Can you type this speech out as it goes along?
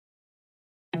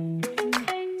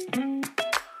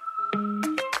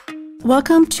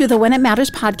Welcome to the When It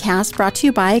Matters podcast, brought to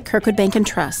you by Kirkwood Bank and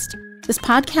Trust. This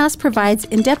podcast provides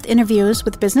in-depth interviews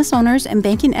with business owners and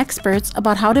banking experts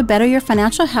about how to better your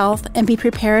financial health and be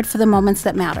prepared for the moments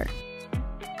that matter.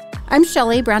 I'm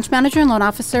Shelley, branch manager and loan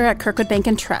officer at Kirkwood Bank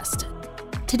and Trust.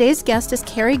 Today's guest is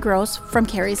Carrie Gross from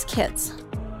Carrie's Kids.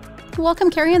 Welcome,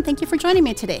 Carrie, and thank you for joining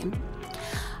me today.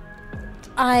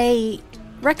 I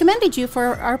recommended you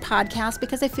for our podcast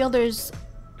because I feel there's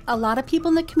a lot of people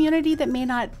in the community that may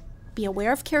not be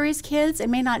aware of Carrie's Kids and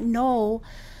may not know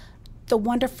the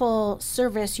wonderful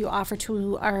service you offer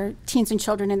to our teens and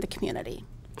children in the community.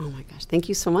 Oh my gosh, thank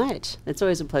you so much. It's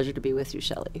always a pleasure to be with you,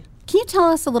 Shelley. Can you tell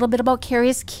us a little bit about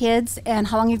Carrie's Kids and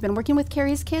how long you've been working with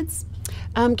Carrie's Kids?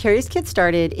 Carrie's Kids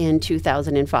started in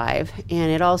 2005,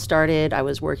 and it all started, I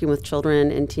was working with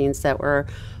children and teens that were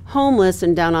homeless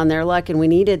and down on their luck, and we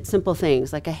needed simple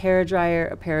things like a hairdryer,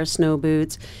 a pair of snow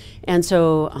boots. And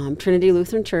so Trinity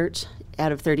Lutheran Church,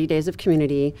 out of 30 Days of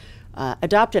Community,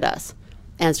 adopted us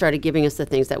and started giving us the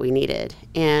things that we needed.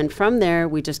 And from there,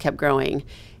 we just kept growing.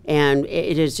 And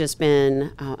it has just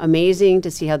been amazing to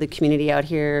see how the community out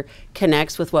here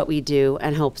connects with what we do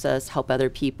and helps us help other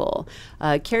people.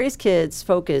 Carrie's Kids'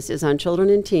 focus is on children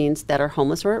and teens that are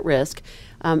homeless or at risk.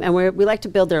 And we like to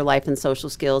build their life and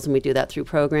social skills, and we do that through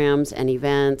programs and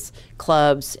events,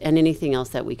 clubs, and anything else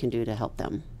that we can do to help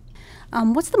them.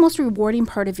 What's the most rewarding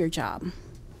part of your job?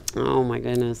 Oh my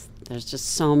goodness, there's just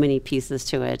so many pieces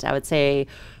to it. I would say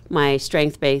my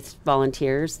strength-based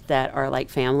volunteers that are like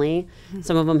family. Mm-hmm.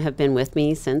 Some of them have been with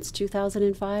me since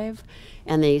 2005,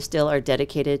 and they still are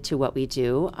dedicated to what we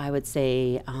do. I would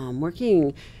say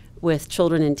working with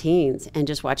children and teens and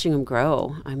just watching them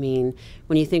grow. I mean,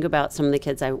 when you think about some of the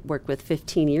kids I worked with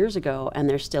 15 years ago and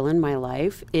they're still in my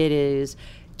life, it is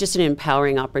just an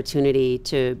empowering opportunity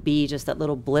to be just that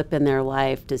little blip in their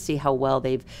life, to see how well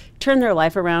they've turned their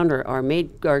life around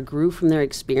or grew from their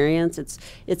experience.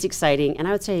 It's exciting. And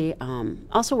I would say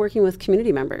also working with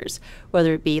community members,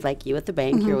 whether it be like you at the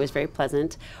bank, mm-hmm. You're always very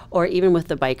pleasant, or even with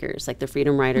the bikers, like the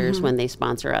Freedom Riders, mm-hmm. when they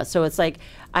sponsor us. So it's like,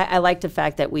 I like the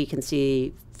fact that we can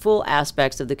see full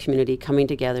aspects of the community coming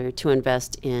together to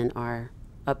invest in our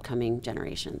upcoming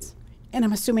generations. And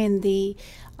I'm assuming the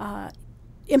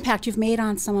impact you've made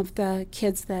on some of the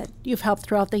kids that you've helped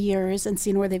throughout the years and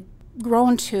seen where they've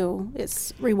grown to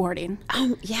is rewarding.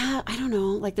 Yeah, I don't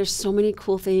know. Like, there's so many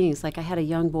cool things. Like, I had a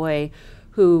young boy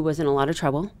who was in a lot of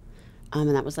trouble,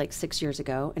 and that was like 6 years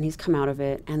ago, and he's come out of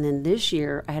it. And then this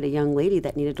year, I had a young lady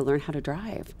that needed to learn how to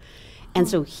drive. And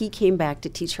so he came back to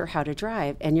teach her how to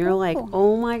drive. And you're like,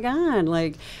 oh my God,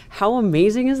 like, how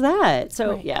amazing is that?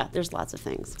 So yeah, there's lots of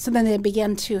things. So then they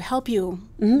began to help you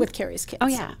mm-hmm. with Carrie's Kids. Oh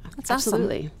yeah, that's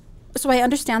absolutely. Awesome. So I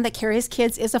understand that Carrie's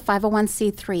Kids is a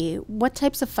 501c3. What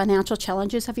types of financial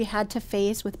challenges have you had to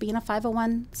face with being a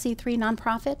 501c3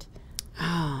 nonprofit?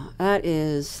 Oh, that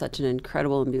is such an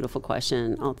incredible and beautiful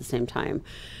question all at the same time.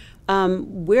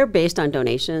 We're based on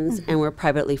donations, mm-hmm. and we're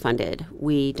privately funded.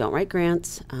 We don't write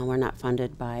grants. We're not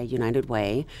funded by United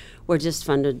Way. We're just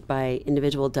funded by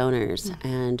individual donors, mm-hmm.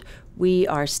 and we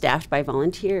are staffed by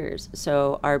volunteers.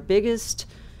 So our biggest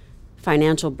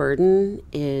financial burden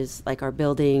is like our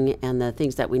building and the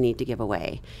things that we need to give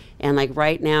away. And like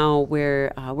right now,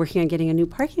 we're working on getting a new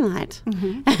parking lot,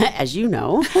 mm-hmm. as you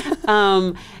know.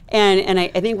 And I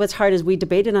think what's hard is we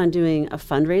debated on doing a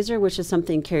fundraiser, which is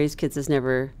something Carrie's Kids has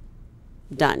never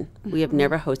done. Mm-hmm. We have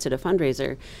never hosted a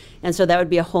fundraiser. And so that would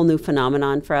be a whole new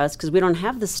phenomenon for us because we don't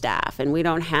have the staff and we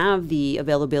don't have the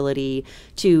availability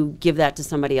to give that to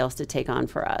somebody else to take on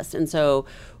for us. And so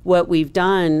what we've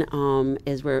done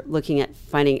is we're looking at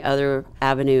finding other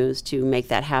avenues to make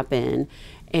that happen.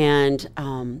 And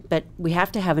but we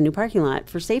have to have a new parking lot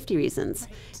for safety reasons.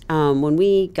 Right. When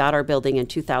we got our building in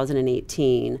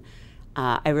 2018,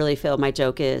 I really feel my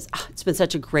joke is, it's been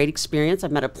such a great experience.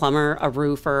 I've met a plumber, a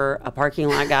roofer, a parking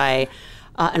lot guy,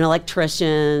 an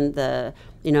electrician, the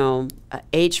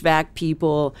HVAC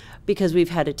people, because we've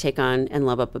had to take on and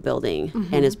love up a building,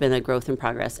 mm-hmm. and it's been a growth in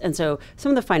progress. And so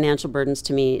some of the financial burdens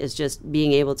to me is just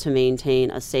being able to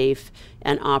maintain a safe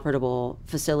and operable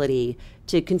facility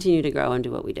to continue to grow and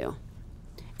do what we do.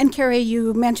 And Carrie,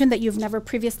 you mentioned that you've never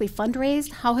previously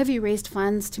fundraised. How have you raised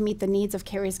funds to meet the needs of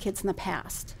Carrie's Kids in the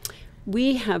past?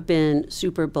 We have been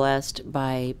super blessed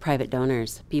by private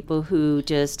donors, people who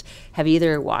just have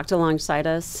either walked alongside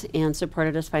us and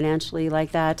supported us financially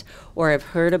like that, or have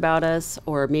heard about us,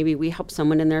 or maybe we helped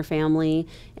someone in their family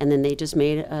and then they just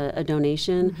made a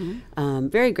donation. Mm-hmm.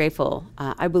 Very grateful.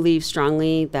 I believe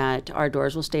strongly that our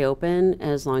doors will stay open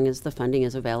as long as the funding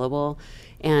is available.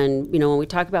 And, when we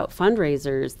talk about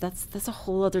fundraisers, that's a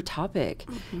whole other topic.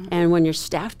 Mm-hmm. And when you're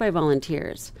staffed by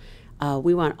volunteers,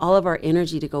 We want all of our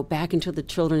energy to go back into the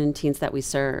children and teens that we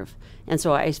serve. And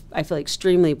so I feel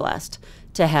extremely blessed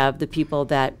to have the people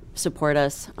that support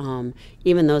us,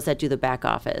 even those that do the back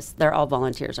office. They're all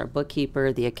volunteers, our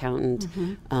bookkeeper, the accountant.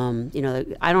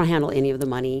 I don't handle any of the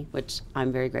money, which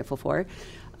I'm very grateful for,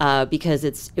 because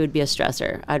it would be a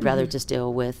stressor. I'd rather just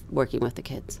deal with working with the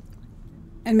kids.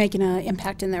 And making an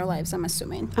impact in their lives, I'm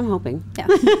assuming. I'm hoping. Yeah.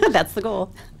 That's the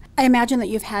goal. I imagine that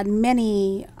you've had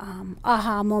many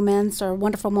aha moments or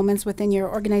wonderful moments within your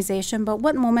organization, but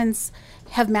what moments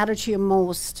have mattered to you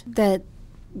most that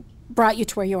brought you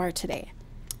to where you are today?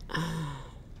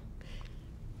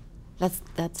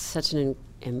 That's such an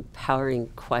empowering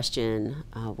question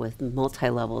with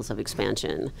multi-levels of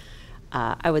expansion.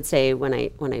 I would say when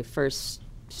I first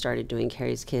started doing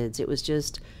Carrie's Kids, it was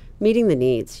just meeting the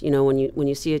needs. When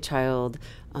you see a child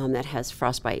that has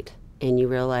frostbite, and you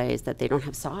realize that they don't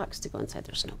have socks to go inside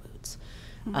their snow boots.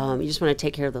 You just want to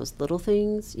take care of those little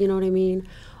things, you know what I mean?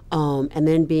 And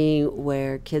then being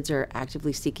where kids are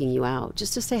actively seeking you out,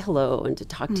 just to say hello and to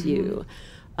talk to you,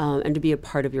 and to be a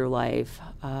part of your life.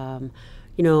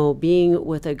 Being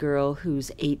with a girl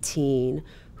who's 18,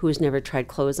 who has never tried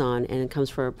clothes on and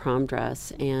comes for a prom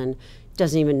dress and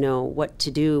doesn't even know what to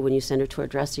do when you send her to a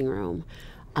dressing room.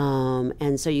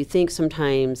 And so you think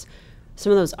sometimes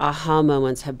some of those aha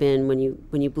moments have been when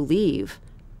you believe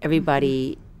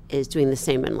everybody is doing the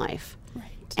same in life. Right.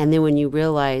 And then when you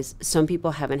realize some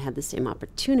people haven't had the same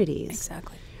opportunities.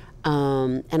 Exactly.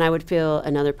 And I would feel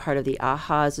another part of the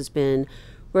ahas has been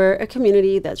we're a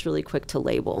community that's really quick to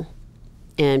label,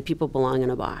 and people belong in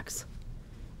a box.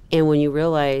 And when you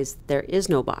realize there is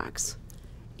no box,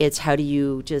 it's how do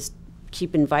you just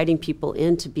keep inviting people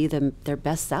in to be their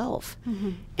best self.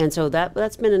 And so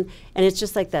that's been and it's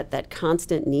just like that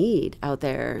constant need out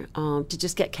there to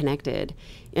just get connected.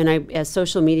 And as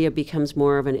social media becomes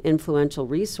more of an influential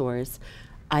resource,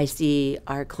 I see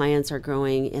our clients are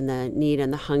growing in the need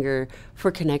and the hunger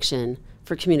for connection,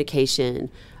 for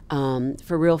communication,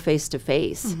 for real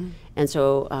face-to-face. And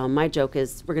so my joke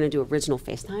is we're going to do original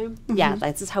FaceTime. Yeah,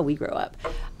 that's just how we grow up.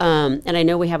 And I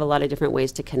know we have a lot of different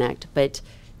ways to connect, but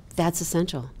that's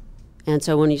essential. And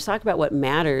so when you talk about what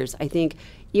matters, I think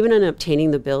even in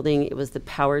obtaining the building, it was the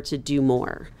power to do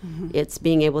more. It's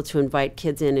being able to invite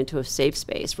kids into a safe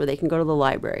space where they can go to the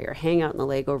library or hang out in the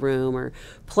Lego room or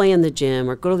play in the gym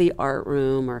or go to the art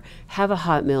room or have a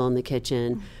hot meal in the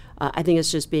kitchen. I think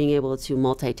it's just being able to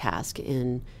multitask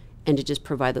and to just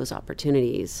provide those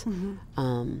opportunities.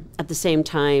 At the same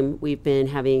time, we've been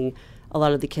having a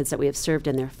lot of the kids that we have served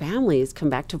and their families come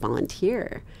back to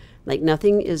volunteer. Like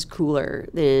nothing is cooler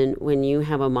than when you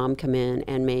have a mom come in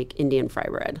and make Indian fry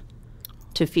bread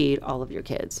to feed all of your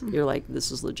kids. You're like,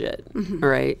 this is legit, all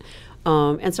right?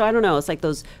 And so I don't know, it's like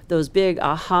those big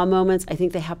aha moments, I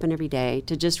think they happen every day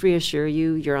to just reassure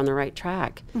you you're on the right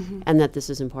track and that this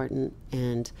is important.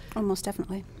 And most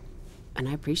definitely. And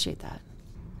I appreciate that.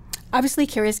 Obviously,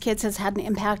 Carrie's Kids has had an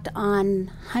impact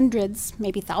on hundreds,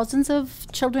 maybe thousands of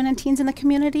children and teens in the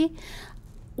community.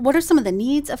 What are some of the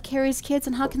needs of Carrie's Kids,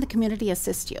 and how can the community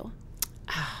assist you?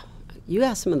 You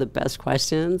ask some of the best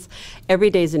questions. Every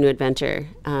day is a new adventure.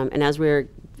 And as we're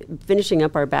finishing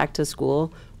up our back to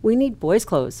school, we need boys'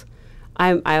 clothes.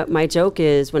 My joke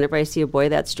is whenever I see a boy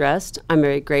that's dressed, I'm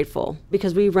very grateful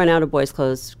because we run out of boys'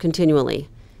 clothes continually.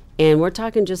 And we're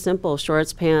talking just simple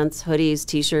shorts, pants, hoodies,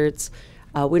 T-shirts.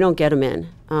 We don't get them in.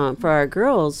 For our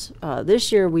girls,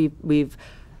 this year we've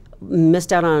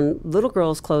missed out on little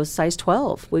girls' clothes size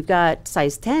 12. We've got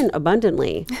size 10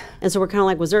 abundantly. And so we're kind of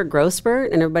like, was there a growth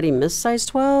spurt and everybody missed size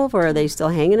 12, or are they still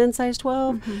hanging in size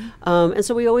 12? And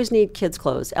so we always need kids'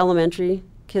 clothes, elementary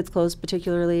kids' clothes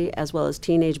particularly, as well as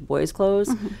teenage boys'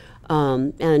 clothes.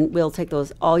 And we'll take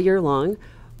those all year long.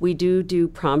 We do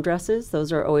prom dresses.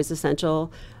 Those are always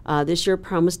essential. This year,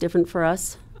 prom was different for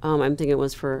us. I'm thinking it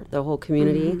was for the whole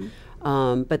community.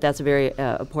 But that's a very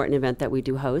important event that we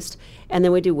do host. And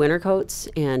then we do winter coats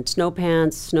and snow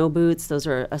pants, snow boots. Those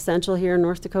are essential here in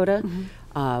North Dakota.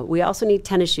 We also need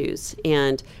tennis shoes.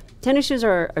 And tennis shoes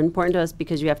are important to us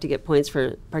because you have to get points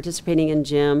for participating in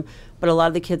gym. But a lot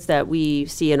of the kids that we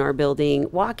see in our building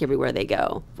walk everywhere they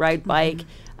go, ride bike,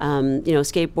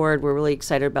 skateboard. We're really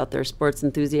excited about their sports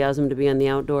enthusiasm to be in the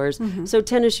outdoors. So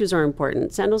tennis shoes are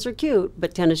important. Sandals are cute,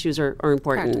 but tennis shoes are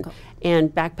important. Practical.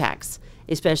 And backpacks,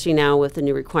 especially now with the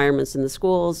new requirements in the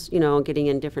schools, getting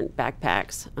in different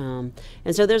backpacks.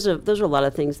 And so those are a lot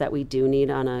of things that we do need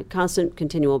on a constant,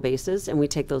 continual basis, and we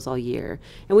take those all year.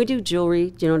 And we do jewelry,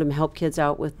 to help kids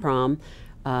out with prom.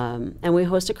 And we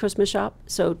host a Christmas shop.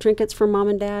 So trinkets for mom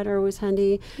and dad are always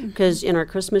handy because in our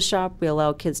Christmas shop, we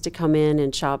allow kids to come in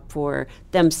and shop for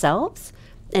themselves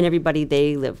and everybody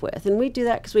they live with. And we do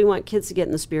that because we want kids to get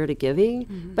in the spirit of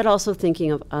giving, but also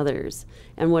thinking of others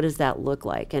and what does that look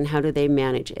like and how do they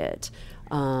manage it.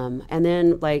 And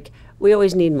then we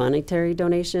always need monetary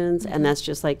donations, and that's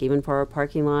just even for our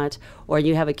parking lot, or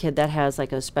you have a kid that has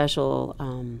a special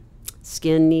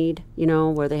skin need,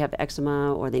 where they have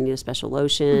eczema or they need a special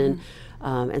lotion.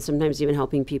 And sometimes even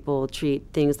helping people treat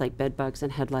things like bed bugs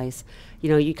and head lice.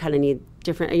 You kind of need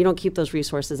different, you don't keep those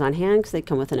resources on hand because they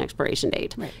come with an expiration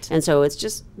date. Right. And so it's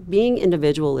just being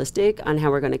individualistic on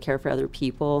how we're going to care for other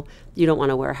people. You don't want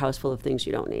to wear a house full of things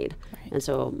you don't need. Right. And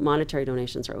so monetary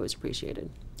donations are always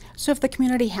appreciated. So if the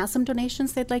community has some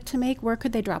donations they'd like to make, where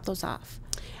could they drop those off?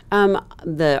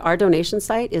 Our donation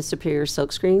site is Superior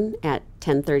Silkscreen at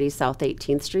 1030 South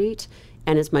 18th Street.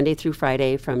 And it's Monday through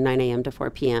Friday from 9 a.m. to 4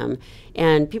 p.m.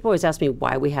 And people always ask me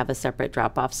why we have a separate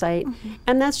drop-off site.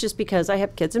 And that's just because I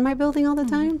have kids in my building all the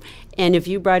time. And if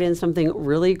you brought in something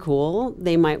really cool,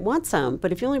 they might want some.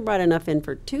 But if you only brought enough in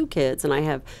for 2 kids and I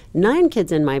have 9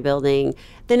 kids in my building,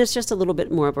 then it's just a little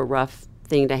bit more of a rough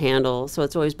thing to handle. So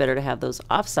it's always better to have those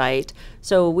off-site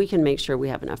so we can make sure we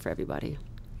have enough for everybody.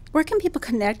 Where can people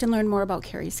connect and learn more about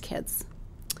Carrie's Kids?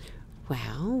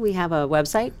 Well, we have a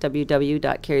website,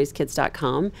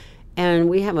 www.carrieskids.com, and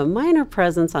we have a minor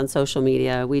presence on social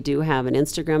media. We do have an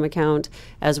Instagram account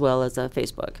as well as a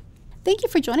Facebook. Thank you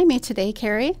for joining me today,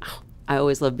 Carrie. I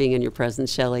always love being in your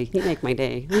presence, Shelley. You make my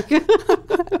day.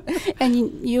 And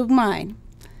you mine.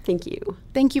 Thank you.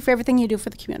 Thank you for everything you do for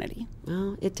the community.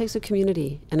 Well, it takes a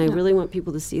community, and I really want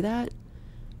people to see that,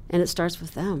 and it starts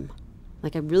with them.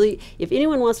 If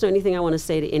anyone wants to know anything I want to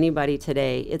say to anybody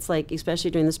today, it's especially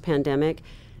during this pandemic,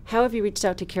 how have you reached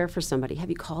out to care for somebody?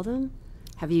 Have you called them?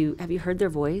 Have you heard their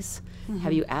voice?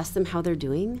 Have you asked them how they're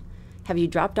doing? Have you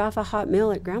dropped off a hot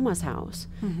meal at grandma's house?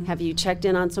 Have you checked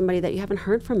in on somebody that you haven't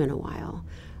heard from in a while?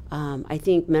 I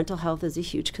think mental health is a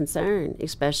huge concern,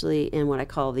 especially in what I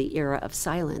call the era of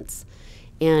silence.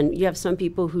 And you have some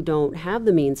people who don't have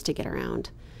the means to get around.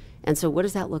 And so what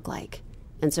does that look like?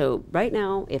 And so right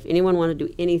now, if anyone wanted to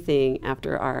do anything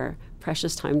after our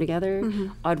precious time together,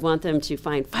 I'd want them to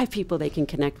find 5 people they can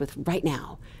connect with right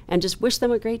now and just wish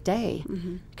them a great day,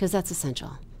 because that's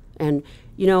essential. And,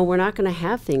 we're not going to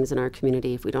have things in our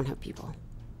community if we don't have people.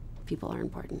 People are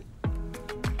important.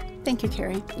 Thank you,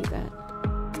 Carrie. You bet.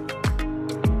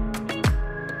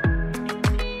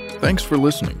 Thanks for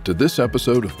listening to this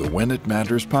episode of the When It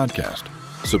Matters podcast.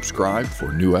 Subscribe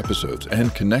for new episodes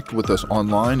and connect with us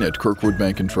online at Kirkwood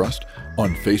Bank and Trust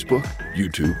on Facebook,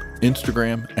 YouTube,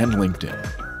 Instagram, and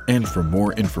LinkedIn. And for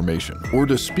more information or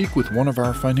to speak with one of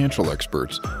our financial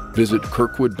experts, visit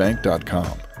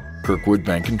kirkwoodbank.com. Kirkwood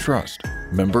Bank and Trust,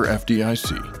 member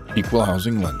FDIC, equal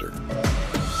housing lender.